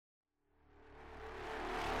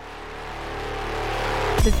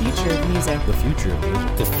The future of music. The future of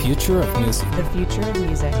music. The future of music. The future of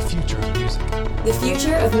music. The future of music. The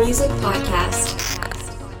Future of Music podcast.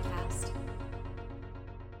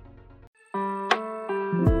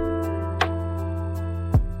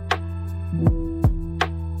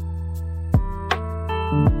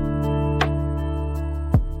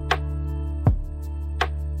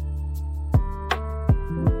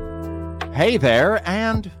 Hey there,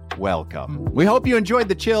 and welcome. We hope you enjoyed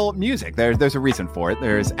the chill music. There's a reason for it.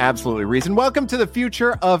 There's absolutely a reason. Welcome to the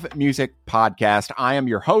Future of Music podcast. I am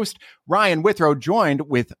your host, Ryan Withrow, joined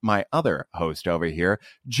with my other host over here,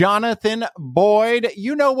 Jonathan Boyd.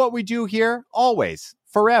 You know what we do here, always,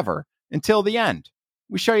 forever, until the end.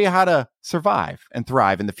 We show you how to survive and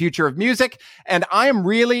thrive in the future of music. And I am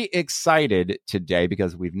really excited today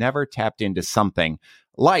because we've never tapped into something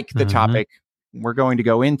like the topic we're going to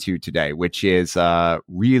go into today, which is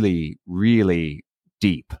really, really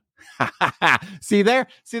deep. See there?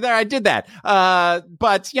 I did that.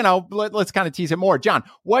 But, you know, let's kind of tease it more. John,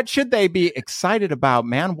 what should they be excited about,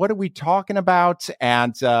 man? What are we talking about?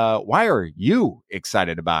 And why are you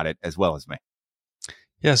excited about it as well as me?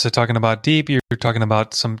 Yeah, so talking about deep, you're talking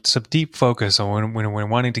about some deep focus on when we're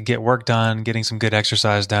wanting to get work done, getting some good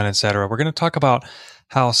exercise done, etc. We're going to talk about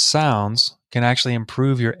how sounds can actually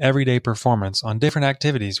improve your everyday performance on different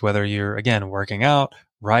activities, whether you're, again, working out,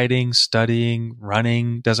 writing, studying,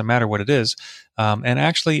 running, doesn't matter what it is. And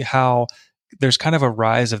actually how there's kind of a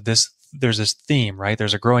rise of this, there's this theme, right?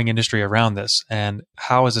 There's a growing industry around this. And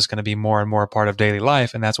how is this going to be more and more a part of daily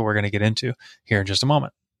life? And that's what we're going to get into here in just a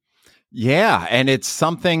moment. Yeah, and it's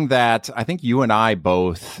something that I think you and I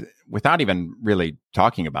both, without even really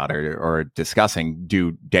talking about it or discussing,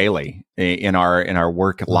 do daily in our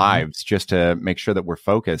work lives, just to make sure that we're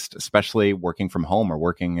focused, especially working from home or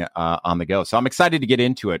working on the go. So I'm excited to get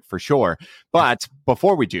into it for sure. But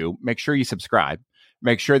before we do, make sure you subscribe.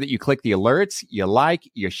 Make sure that you click the alerts, you like,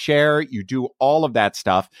 you share, you do all of that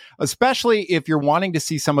stuff, especially if you're wanting to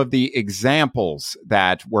see some of the examples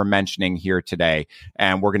that we're mentioning here today.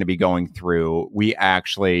 And we're going to be going through, we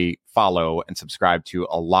actually follow and subscribe to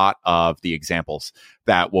a lot of the examples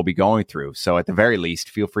that we'll be going through. So at the very least,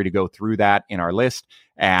 feel free to go through that in our list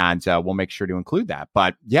and we'll make sure to include that.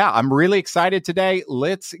 But yeah, I'm really excited today.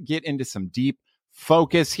 Let's get into some deep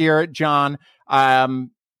focus here, John.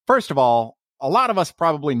 First of all, a lot of us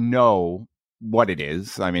probably know what it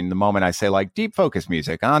is. I mean, the moment I say like deep focus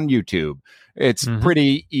music on YouTube, it's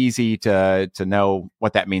pretty easy to know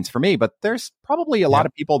what that means for me. But there's probably a lot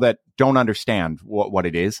of people that don't understand what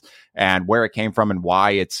it is and where it came from and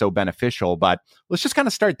why it's so beneficial. But let's just kind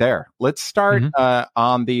of start there. Let's start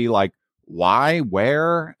on the like why,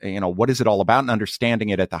 where, what is it all about and understanding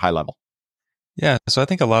it at the high level. Yeah, so I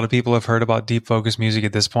think a lot of people have heard about deep focus music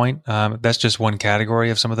at this point. That's just one category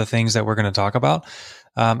of some of the things that we're going to talk about.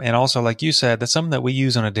 And also, like you said, that's something that we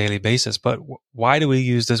use on a daily basis. But why do we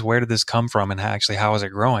use this? Where did this come from? And how is it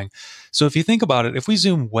growing? So if you think about it, if we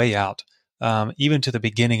zoom way out, even to the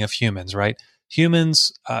beginning of humans, right?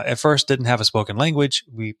 Humans at first didn't have a spoken language.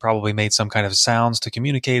 We probably made some kind of sounds to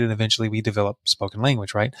communicate, and eventually we developed spoken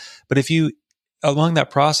language, right? But along that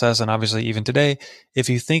process, and obviously even today, if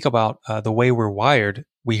you think about the way we're wired,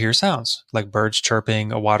 we hear sounds like birds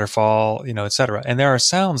chirping, a waterfall, et cetera. And there are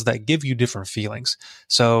sounds that give you different feelings.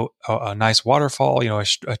 So a nice waterfall,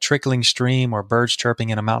 a trickling stream or birds chirping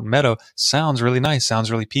in a mountain meadow sounds really nice, sounds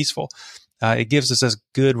really peaceful. It gives us this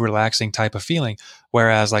good, relaxing type of feeling.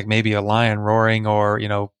 Whereas like maybe a lion roaring or,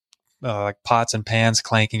 like pots and pans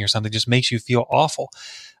clanking or something just makes you feel awful.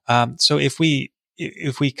 So if we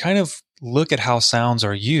kind of look at how sounds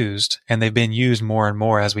are used, and they've been used more and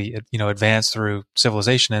more as we, advance through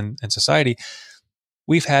civilization and society,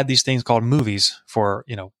 we've had these things called movies for,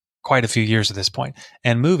 quite a few years at this point.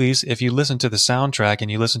 And movies, if you listen to the soundtrack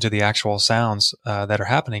and you listen to the actual sounds that are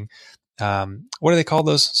happening, what do they call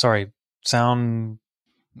those? Sorry,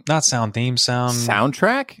 not sound theme, sound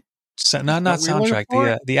soundtrack? Not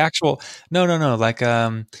soundtrack. The actual no. Like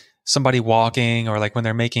somebody walking, or like when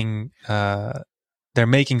they're making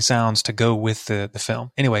sounds to go with the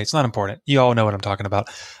film. Anyway, it's not important. You all know what I'm talking about.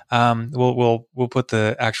 We'll put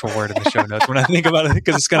the actual word in the show notes when I think about it,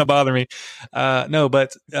 because it's going to bother me.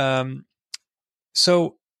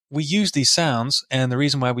 So we use these sounds, and the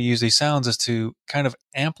reason why we use these sounds is to kind of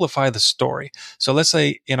amplify the story. So let's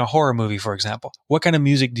say in a horror movie, for example, what kind of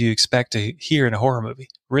music do you expect to hear in a horror movie?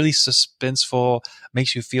 Really suspenseful,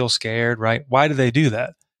 makes you feel scared, right? Why do they do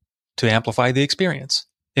that? To amplify the experience.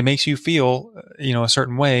 It makes you feel, a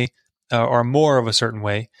certain way, or more of a certain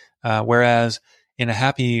way. Whereas in a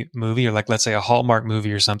happy movie, or like, let's say a Hallmark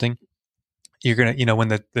movie or something, you're going to, when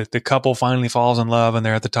the couple finally falls in love and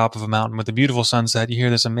they're at the top of a mountain with a beautiful sunset, you hear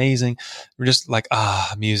this amazing, we're just like,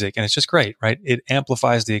 music. And it's just great, right? It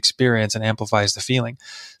amplifies the experience and amplifies the feeling.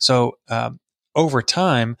 So, over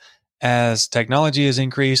time, as technology has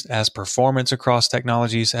increased, as performance across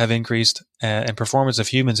technologies have increased, and performance of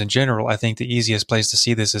humans in general, I think the easiest place to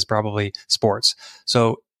see this is probably sports.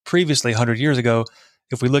 So previously, 100 years ago,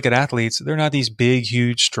 if we look at athletes, they're not these big,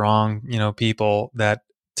 huge, strong, people that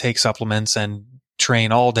take supplements and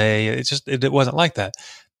train all day. It wasn't like that.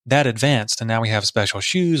 That advanced, and now we have special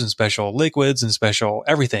shoes and special liquids and special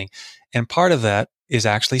everything. And part of that is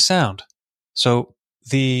actually sound. So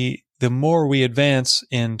the more we advance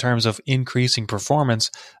in terms of increasing performance,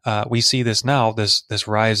 we see this now, this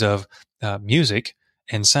rise of music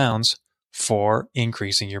and sounds for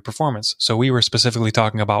increasing your performance. So we were specifically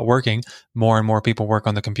talking about working. More and more people work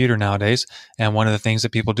on the computer nowadays. And one of the things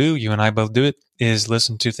that people do, you and I both do it, is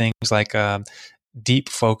listen to things like deep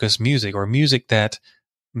focus music, or music that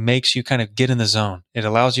makes you kind of get in the zone. It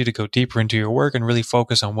allows you to go deeper into your work and really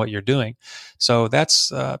focus on what you're doing. So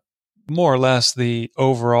that's more or less the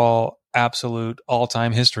overall absolute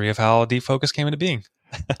all-time history of how deep focus came into being.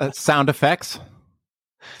 Sound effects.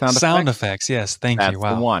 Sound effects. Yes. Thank you. Wow.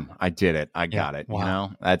 That's the one. I did it. I got it.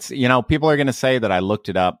 Wow. That's, people are going to say that I looked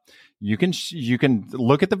it up. You can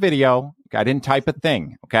look at the video. I didn't type a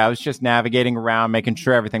thing. Okay. I was just navigating around, making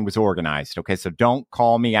sure everything was organized. Okay. So don't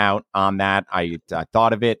call me out on that. I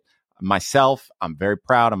thought of it myself. I'm very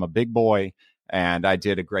proud. I'm a big boy. And I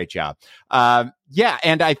did a great job. And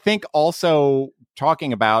I think also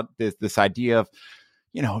talking about this idea of,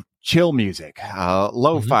 chill music,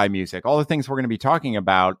 lo-fi music, all the things we're going to be talking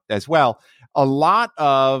about as well. A lot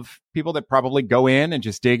of people that probably go in and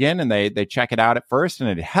just dig in and they check it out at first and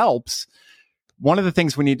it helps. One of the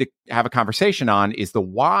things we need to have a conversation on is the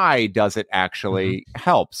why does it actually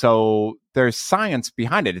help? So there's science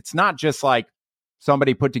behind it. It's not just like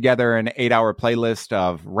somebody put together an 8-hour playlist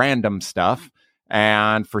of random stuff.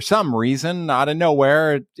 And for some reason, out of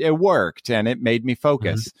nowhere, it worked and it made me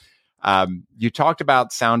focus. You talked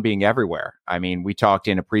about sound being everywhere. I mean, we talked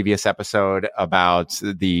in a previous episode about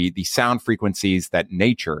the sound frequencies that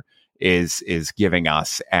nature is giving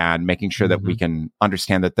us and making sure that we can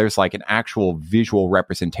understand that there's like an actual visual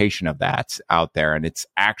representation of that out there. And it's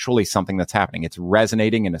actually something that's happening. It's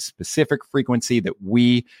resonating in a specific frequency that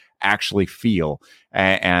we actually feel,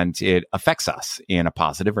 and it affects us in a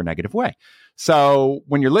positive or negative way. So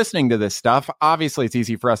when you're listening to this stuff, obviously it's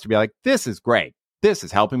easy for us to be like, this is great. This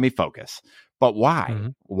is helping me focus. But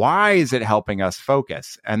why? Why is it helping us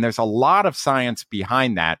focus? And there's a lot of science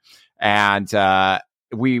behind that. And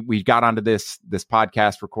we got onto this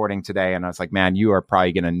podcast recording today, and I was like, man, you are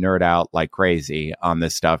probably going to nerd out like crazy on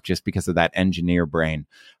this stuff just because of that engineer brain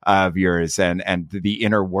of yours and the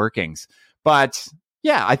inner workings. But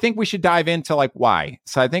yeah, I think we should dive into like why.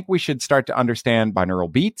 So I think we should start to understand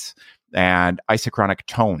binaural beats and isochronic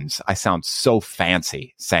tones. I sound so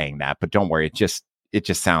fancy saying that, but don't worry, it just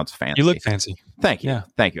sounds fancy. You look fancy. Thank you. Yeah.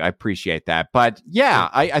 Thank you. I appreciate that. But yeah,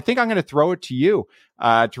 I think I'm going to throw it to you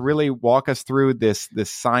to really walk us through this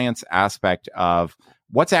science aspect of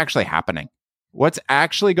what's actually happening. What's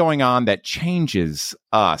actually going on that changes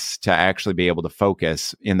us to actually be able to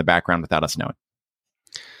focus in the background without us knowing.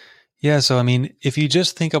 Yeah. So, I mean, if you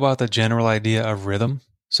just think about the general idea of rhythm,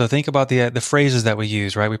 so think about the phrases that we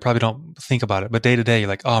use, right? We probably don't think about it, but day to day, you're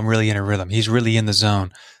like, oh, I'm really in a rhythm. He's really in the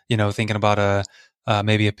zone. Thinking about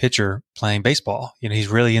maybe a pitcher playing baseball. He's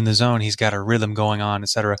really in the zone. He's got a rhythm going on,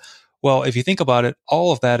 etc. Well, if you think about it,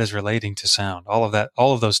 all of that is relating to sound. All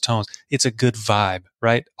of those tones. It's a good vibe,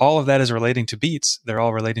 right? All of that is relating to beats. They're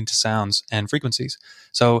all relating to sounds and frequencies.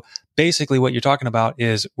 So basically, what you're talking about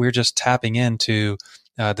is we're just tapping into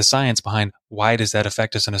the science behind why does that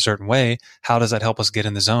affect us in a certain way? How does that help us get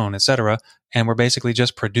in the zone, etc. And we're basically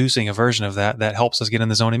just producing a version of that helps us get in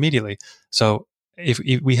the zone immediately. So if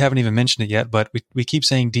we haven't even mentioned it yet, but we keep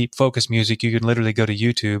saying deep focus music. You can literally go to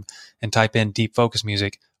YouTube and type in deep focus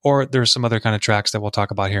music, or there's some other kind of tracks that we'll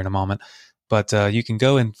talk about here in a moment. But you can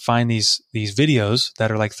go and find these videos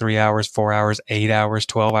that are like 3 hours, 4 hours, 8 hours,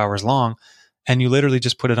 12 hours long, and you literally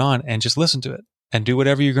just put it on and just listen to it. And do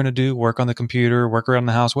whatever you're going to do, work on the computer, work around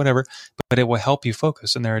the house, whatever, but it will help you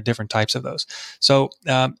focus. And there are different types of those. So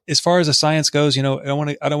as far as the science goes, I don't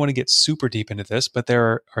want to get super deep into this, but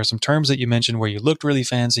there are some terms that you mentioned where you looked really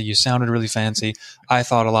fancy, you sounded really fancy. I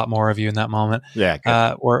thought a lot more of you in that moment.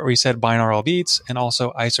 Yeah. Or we said binaural beats and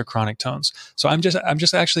also isochronic tones. So I'm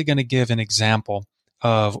just actually going to give an example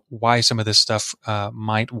of why some of this stuff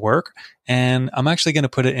might work, and I'm actually going to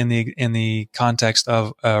put it in the context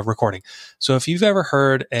of recording. So if you've ever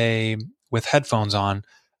heard with headphones on,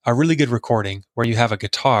 a really good recording where you have a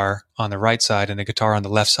guitar on the right side and a guitar on the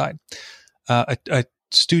left side. A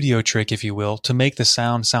studio trick, if you will, to make the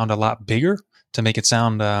sound a lot bigger, to make it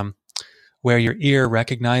sound where your ear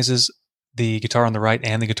recognizes the guitar on the right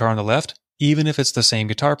and the guitar on the left, even if it's the same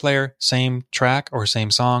guitar player, same track or same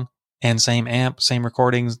song, and same amp, same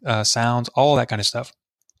recordings, sounds, all that kind of stuff,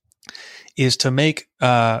 is to make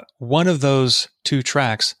one of those two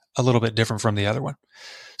tracks a little bit different from the other one.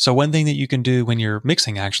 So one thing that you can do when you're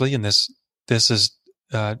mixing, actually, and this is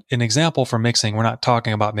an example for mixing. We're not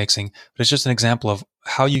talking about mixing, but it's just an example of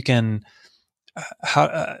how you can,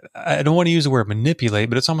 I don't want to use the word manipulate,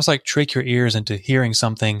 but it's almost like trick your ears into hearing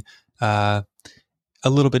something a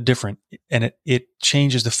little bit different, and it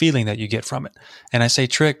changes the feeling that you get from it. And I say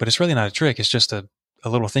trick, but it's really not a trick. It's just a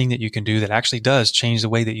little thing that you can do that actually does change the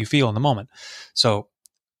way that you feel in the moment. So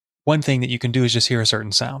one thing that you can do is just hear a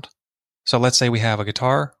certain sound. So let's say we have a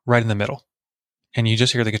guitar right in the middle, and you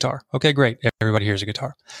just hear the guitar. Okay, great. Everybody hears a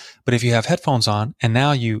guitar. But if you have headphones on and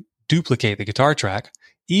now you duplicate the guitar track,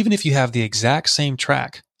 even if you have the exact same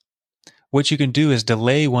track, what you can do is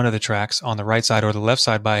delay one of the tracks on the right side or the left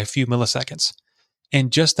side by a few milliseconds. And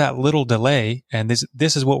just that little delay, and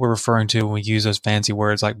this is what we're referring to when we use those fancy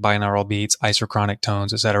words like binaural beats, isochronic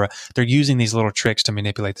tones, etc. They're using these little tricks to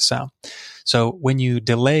manipulate the sound. So when you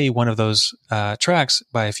delay one of those tracks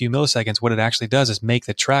by a few milliseconds, what it actually does is make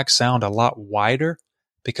the track sound a lot wider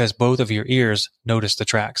because both of your ears notice the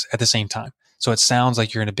tracks at the same time. So it sounds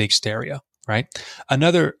like you're in a big stereo, right?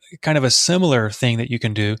 Another kind of a similar thing that you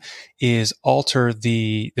can do is alter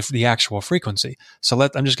the actual frequency. So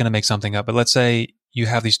I'm just going to make something up, but let's say you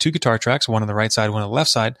have these two guitar tracks, one on the right side, one on the left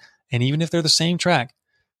side, and even if they're the same track,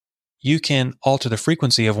 you can alter the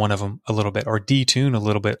frequency of one of them a little bit or detune a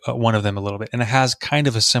little bit, one of them a little bit, and it has kind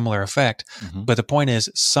of a similar effect. Mm-hmm. But the point is,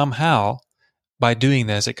 somehow, by doing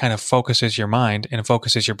this, it kind of focuses your mind and it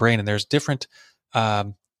focuses your brain, and there's different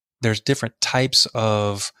types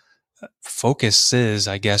of focuses,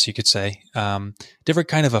 I guess you could say, different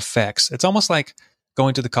kind of effects. It's almost like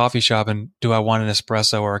going to the coffee shop and do I want an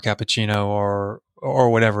espresso or a cappuccino or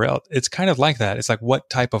whatever else. It's kind of like that. It's like, what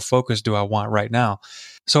type of focus do I want right now?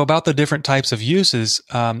 So about the different types of uses,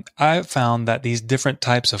 I've found that these different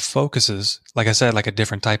types of focuses, like I said, like a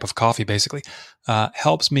different type of coffee, basically,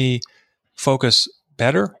 helps me focus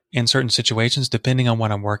better in certain situations depending on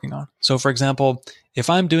what I'm working on. So for example, if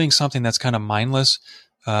I'm doing something that's kind of mindless,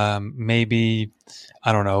 maybe,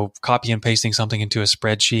 I don't know, copy and pasting something into a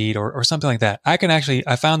spreadsheet or something like that, I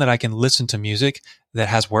found that I can listen to music that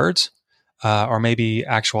has words, or maybe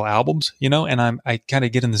actual albums, and I kind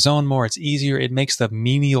of get in the zone more. It's easier. It makes the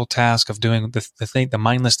menial task of doing the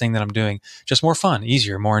mindless thing that I'm doing just more fun,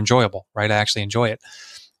 easier, more enjoyable, right? I actually enjoy it.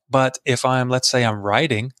 But if let's say I'm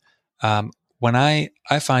writing, when I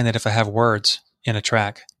find that if I have words in a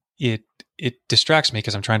track, it distracts me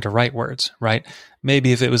because I'm trying to write words, right?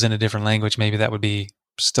 Maybe if it was in a different language, maybe that would be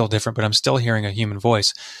still different, but I'm still hearing a human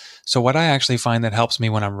voice. So what I actually find that helps me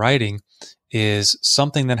when I'm writing is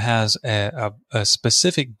something that has a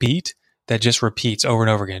specific beat that just repeats over and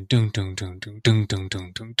over again, dung dung dung dung dung dung dung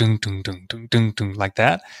dung dung dung dung dung dung dung, like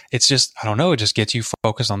that. It's just, I don't know, it just gets you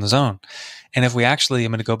focused on the zone. And if we actually,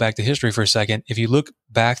 I'm going to go back to history for a second. If you look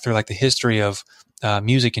back through like the history of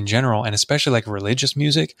music in general, and especially like religious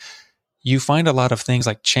music, you find a lot of things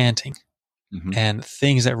like chanting. Mm-hmm. And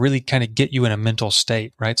things that really kind of get you in a mental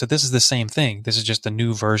state, right? So this is the same thing. This is just a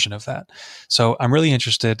new version of that. So I'm really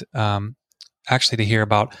interested actually to hear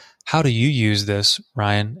about how do you use this,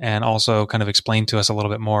 Ryan, and also kind of explain to us a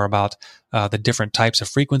little bit more about the different types of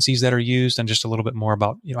frequencies that are used and just a little bit more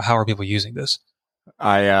about, how are people using this?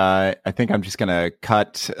 I think I'm just going to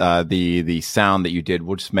cut the sound that you did.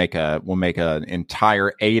 We'll make an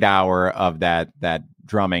entire 8 hour of that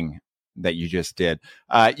drumming that you just did.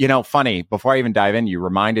 Funny, before I even dive in, you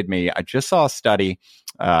reminded me, I just saw a study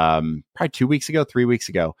probably 3 weeks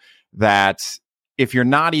ago, that if you're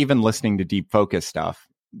not even listening to deep focus stuff,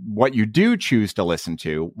 what you do choose to listen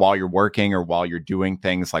to while you're working or while you're doing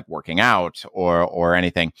things like working out or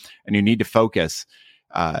anything, and you need to focus,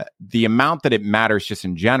 the amount that it matters just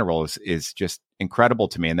in general is just incredible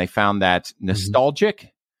to me. And they found that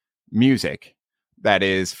nostalgic music that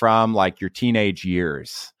is from like your teenage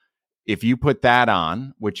years, if you put that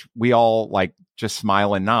on, which we all like just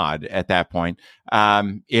smile and nod at that point,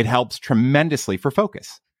 it helps tremendously for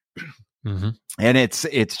focus. Mm-hmm. And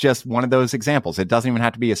it's just one of those examples. It doesn't even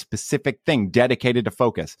have to be a specific thing dedicated to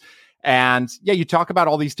focus. And yeah, you talk about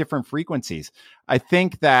all these different frequencies. I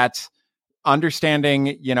think that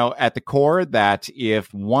understanding, at the core, that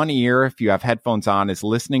if one ear, if you have headphones on, is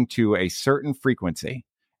listening to a certain frequency,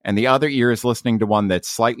 and the other ear is listening to one that's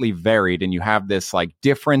slightly varied, and you have this like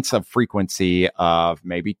difference of frequency of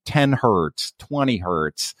maybe 10 hertz, 20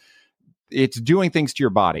 hertz. It's doing things to your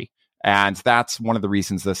body. And that's one of the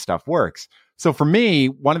reasons this stuff works. So for me,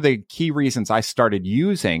 one of the key reasons I started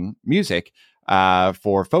using music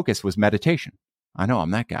for focus was meditation. I know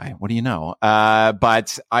I'm that guy. What do you know?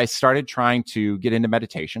 But I started trying to get into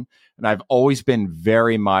meditation, and I've always been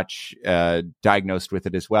very much diagnosed with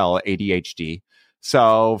it as well, ADHD.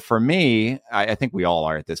 So for me, I think we all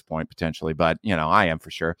are at this point potentially, but I am for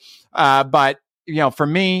sure. But for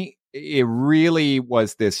me, it really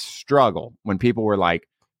was this struggle when people were like,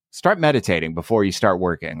 start meditating before you start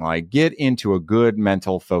working, like get into a good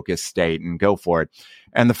mental focus state and go for it.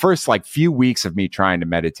 And the first few weeks of me trying to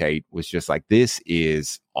meditate was just like, this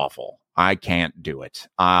is awful. I can't do it.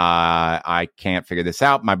 I can't figure this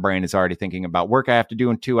out. My brain is already thinking about work I have to do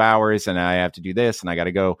in 2 hours, and I have to do this, and I got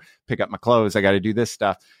to go pick up my clothes. I got to do this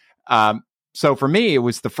stuff. So for me, it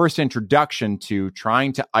was the first introduction to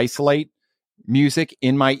trying to isolate music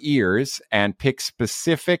in my ears and pick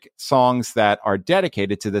specific songs that are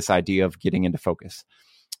dedicated to this idea of getting into focus.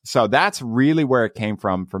 So that's really where it came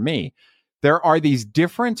from for me. There are these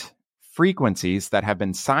different frequencies that have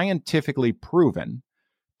been scientifically proven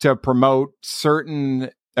to promote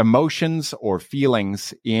certain emotions or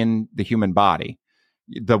feelings in the human body.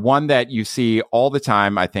 The one that you see all the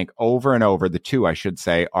time, I think over and over, the two I should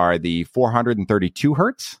say, are the 432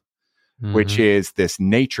 hertz, which is this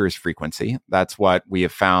nature's frequency. That's what we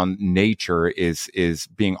have found nature is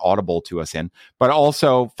being audible to us in, but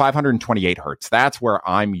also 528 hertz. That's where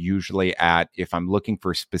I'm usually at if I'm looking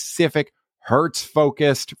for specific hertz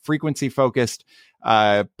focused, frequency focused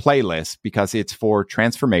playlists, because it's for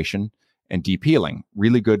transformation and deep healing,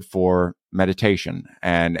 really good for meditation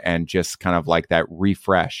and just kind of like that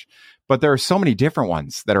refresh. But there are so many different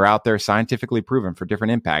ones that are out there scientifically proven for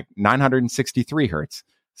different impact. 963 hertz.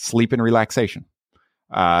 Sleep and relaxation.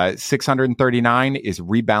 639 is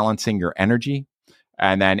rebalancing your energy.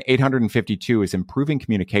 And then 852 is improving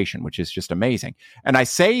communication, which is just amazing. And I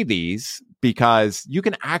say these because you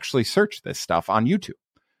can actually search this stuff on YouTube.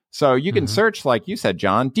 So you can search, like you said,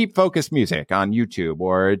 John, deep focus music on YouTube,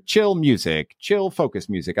 or chill music, chill focus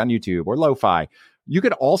music on YouTube, or lo-fi. You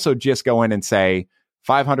could also just go in and say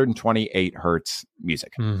 528 hertz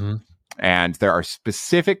music. And there are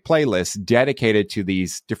specific playlists dedicated to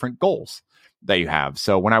these different goals that you have.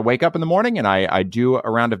 So when I wake up in the morning and I do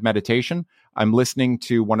a round of meditation, I'm listening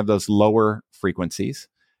to one of those lower frequencies.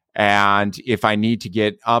 And if I need to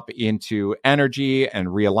get up into energy and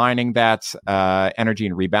realigning that energy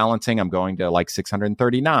and rebalancing, I'm going to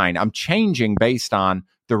 639. I'm changing based on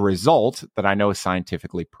the result that I know is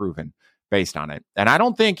scientifically proven based on it. And I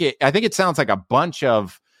think it sounds like a bunch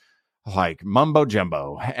of mumbo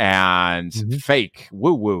jumbo and fake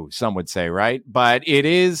woo woo, some would say, right? But it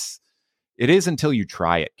is until you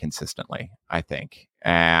try it consistently, I think.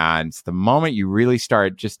 And the moment you really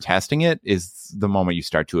start just testing it is the moment you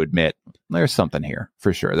start to admit there's something here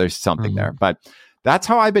for sure. There's something there. But that's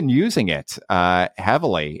how I've been using it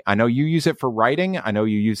heavily. I know you use it for writing. I know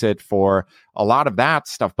you use it for a lot of that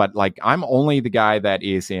stuff. But I'm only the guy that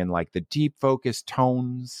is in the deep focus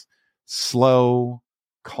tones, slow,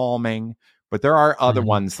 calming, but there are other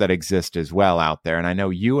ones that exist as well out there. And I know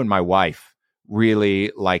you and my wife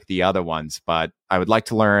really like the other ones, but I would like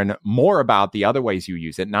to learn more about the other ways you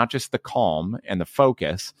use it, not just the calm and the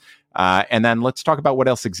focus. And then let's talk about what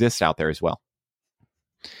else exists out there as well.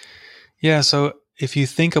 Yeah. So if you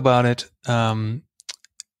think about it,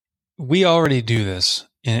 we already do this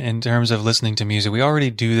in terms of listening to music. We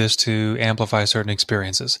already do this to amplify certain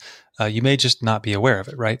experiences. You may just not be aware of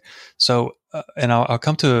it, right? So, and I'll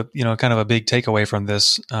come to kind of a big takeaway from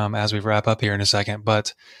this as we wrap up here in a second.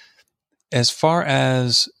 But as far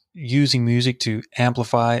as using music to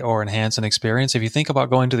amplify or enhance an experience, if you think about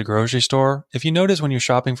going to the grocery store, if you notice when you're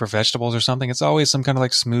shopping for vegetables or something, it's always some kind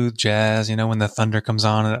of smooth jazz, when the thunder comes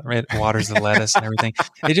on and it waters the lettuce and everything.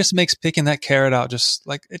 It just makes picking that carrot out it's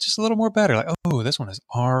just a little more better. Oh, this one is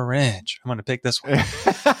orange. I'm going to pick this one.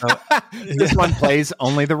 This one plays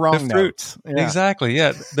only the wrong notes. Yeah. Exactly.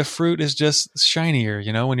 Yeah. The fruit is just shinier,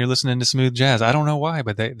 when you're listening to smooth jazz. I don't know why,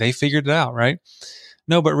 but they figured it out, right?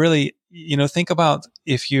 No, but really, think about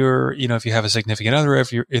if you're, if you have a significant other,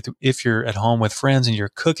 if you're at home with friends and you're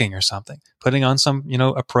cooking or something, putting on some,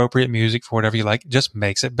 appropriate music for whatever you like, just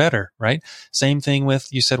makes it better, right? Same thing with,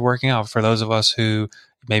 you said, working out. For those of us who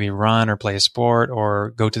maybe run or play a sport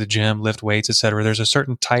or go to the gym, lift weights, etc., there's a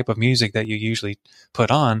certain type of music that you usually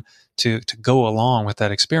put on to go along with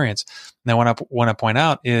that experience. Now, what I want to point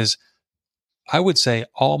out is, I would say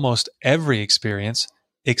almost every experience,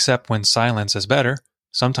 except when silence is better,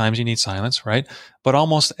 Sometimes you need silence, right? But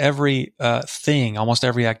almost every almost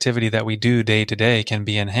every activity that we do day to day can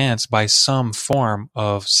be enhanced by some form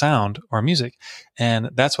of sound or music. And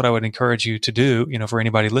that's what I would encourage you to do, for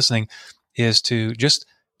anybody listening, is to just,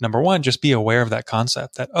 number one, just be aware of that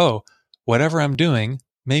concept that, oh, whatever I'm doing,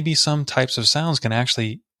 maybe some types of sounds can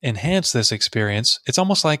actually enhance this experience. It's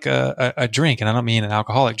almost like a drink, and I don't mean an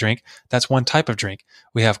alcoholic drink. That's one type of drink.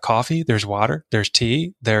 We have coffee, there's water, there's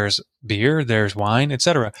tea, there's beer, there's wine,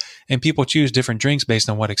 etc. And people choose different drinks based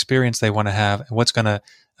on what experience they want to have and what's going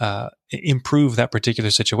to improve that particular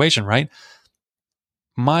situation, right?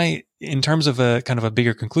 In terms of a kind of a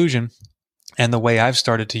bigger conclusion, and the way I've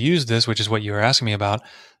started to use this, which is what you were asking me about,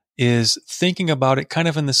 is thinking about it kind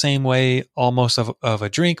of in the same way almost of a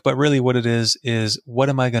drink, but really what it is what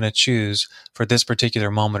am I going to choose for this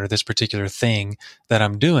particular moment or this particular thing that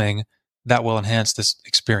I'm doing that will enhance this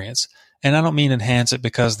experience. And I don't mean enhance it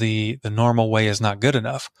because the normal way is not good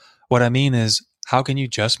enough. What I mean is, how can you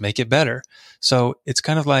just make it better? So it's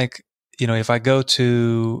kind of like, if I go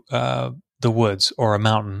to the woods or a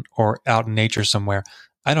mountain or out in nature somewhere,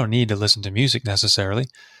 I don't need to listen to music necessarily.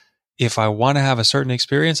 If I want to have a certain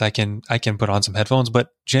experience, I can put on some headphones, but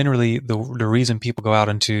generally the reason people go out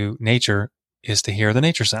into nature is to hear the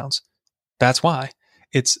nature sounds. That's why.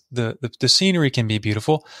 It's the scenery can be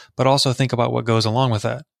beautiful, but also think about what goes along with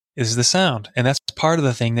that is the sound. And that's part of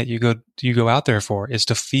the thing that you go out there for, is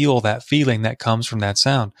to feel that feeling that comes from that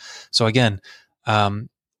sound. So again,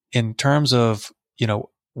 in terms of,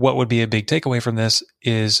 what would be a big takeaway from this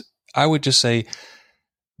is, I would just say,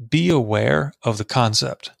 be aware of the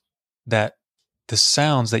concept that the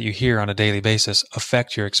sounds that you hear on a daily basis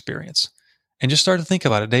affect your experience. And just start to think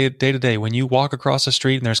about it day to day. When you walk across the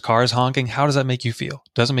street and there's cars honking, how does that make you feel?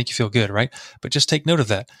 Doesn't make you feel good, right? But just take note of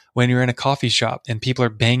that. When you're in a coffee shop and people are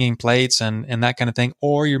banging plates and that kind of thing,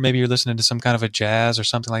 or you're listening to some kind of a jazz or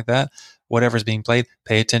something like that, whatever's being played,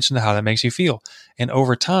 pay attention to how that makes you feel. And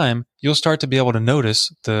over time, you'll start to be able to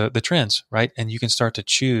notice the trends, right? And you can start to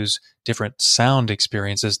choose different sound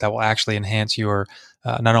experiences that will actually enhance your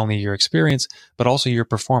not only your experience, but also your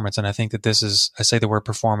performance. And I think that I say the word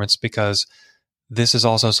performance because this is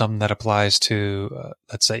also something that applies to,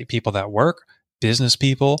 let's say, people that work, business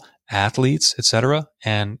people, athletes, etc.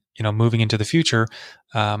 And, moving into the future,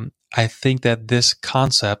 I think that this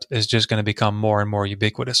concept is just going to become more and more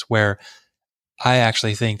ubiquitous, where I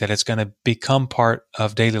actually think that it's going to become part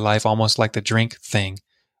of daily life, almost like the drink thing,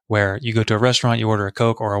 where you go to a restaurant, you order a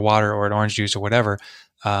Coke or a water or an orange juice or whatever.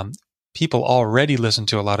 People already listen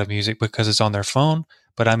to a lot of music because it's on their phone,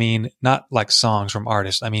 but I mean, not like songs from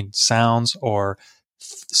artists. I mean, sounds or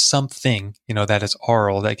something, that is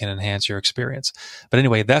oral that can enhance your experience. But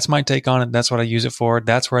anyway, that's my take on it. That's what I use it for.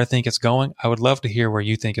 That's where I think it's going. I would love to hear where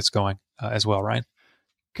you think it's going as well, Ryan.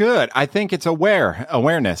 Good. I think it's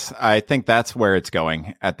awareness. I think that's where it's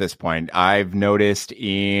going at this point. I've noticed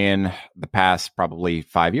in the past probably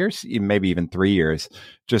 5 years, maybe even 3 years,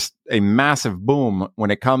 just a massive boom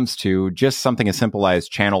when it comes to just something as simple as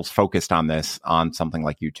channels focused on this on something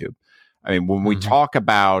like YouTube. I mean, when we talk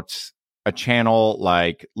about a channel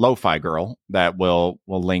like Lo-Fi Girl that we'll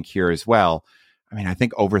link here as well, I mean, I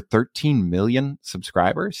think over 13 million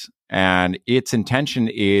subscribers. And its intention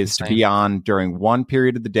is to be on during one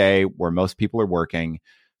period of the day where most people are working,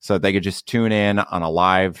 so they could just tune in on a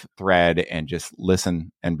live thread and just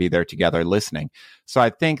listen and be there together listening. So I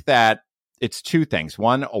think that it's two things.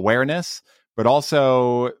 One, awareness, but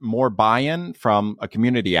also more buy-in from a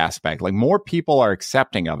community aspect. Like, more people are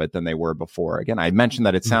accepting of it than they were before. Again, I mentioned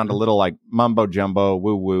that it sounded a little like mumbo jumbo,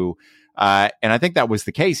 woo-woo. And I think that was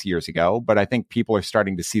the case years ago, but I think people are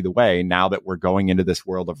starting to see the way now that we're going into this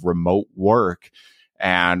world of remote work,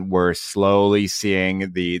 and we're slowly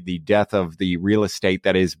seeing the death of the real estate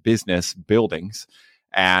that is business buildings,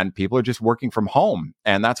 and people are just working from home.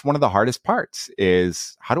 And that's one of the hardest parts,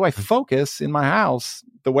 is how do I focus in my house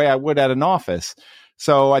the way I would at an office?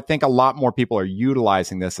 So I think a lot more people are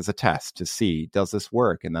utilizing this as a test to see, does this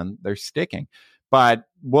work? And then they're sticking. But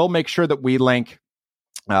we'll make sure that we link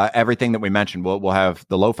everything that we mentioned. We'll have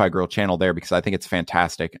the Lo-Fi Girl channel there because I think it's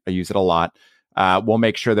fantastic. I use it a lot. We'll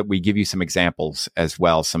make sure that we give you some examples as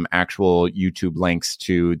well, some actual YouTube links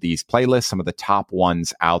to these playlists, some of the top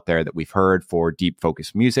ones out there that we've heard for deep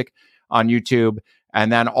focus music on YouTube. And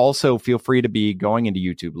then also feel free to be going into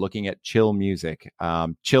YouTube, looking at chill music,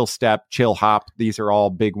 chill step, chill hop. These are all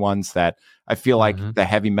big ones that I feel like the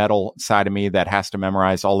heavy metal side of me that has to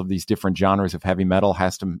memorize all of these different genres of heavy metal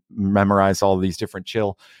has to memorize all of these different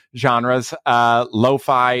chill genres.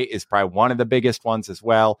 Lo-fi is probably one of the biggest ones as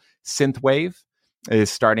well. Synthwave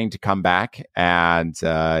is starting to come back, and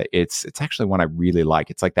it's actually one I really like.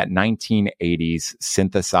 It's like that 1980s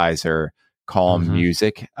synthesizer calm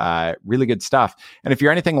music, really good stuff. And if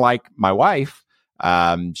you're anything like my wife,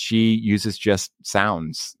 she uses just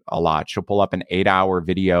sounds a lot. She'll pull up an 8-hour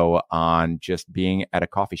video on just being at a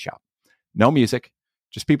coffee shop, no music,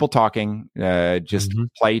 just people talking, just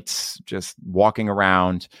plates, just walking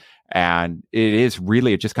around. And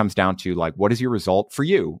it just comes down to like, what is your result for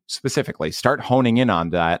you specifically? Start honing in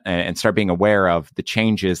on that and start being aware of the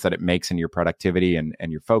changes that it makes in your productivity and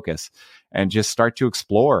your focus, and just start to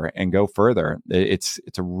explore and go further. It's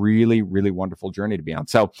a really, really wonderful journey to be on.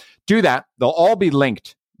 So do that. They'll all be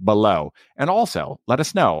linked below. And also let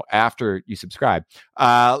us know after you subscribe.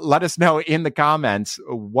 Let us know in the comments,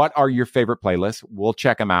 what are your favorite playlists? We'll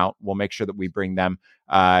check them out. We'll make sure that we bring them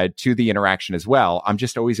to the interaction as well. I'm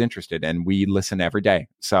just always interested, and we listen every day.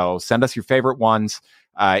 So send us your favorite ones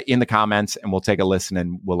in the comments, and we'll take a listen,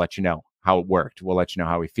 and we'll let you know how it worked. We'll let you know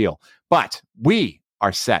how we feel. But we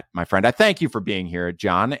are set, my friend. I thank you for being here,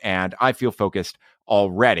 John, and I feel focused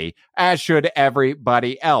already, as should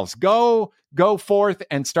everybody else. Go forth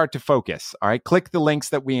and start to focus. All right. Click the links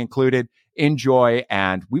that we included. Enjoy,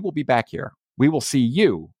 and we will be back here. We will see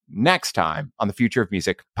you next time on the Future of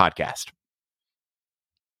Music podcast.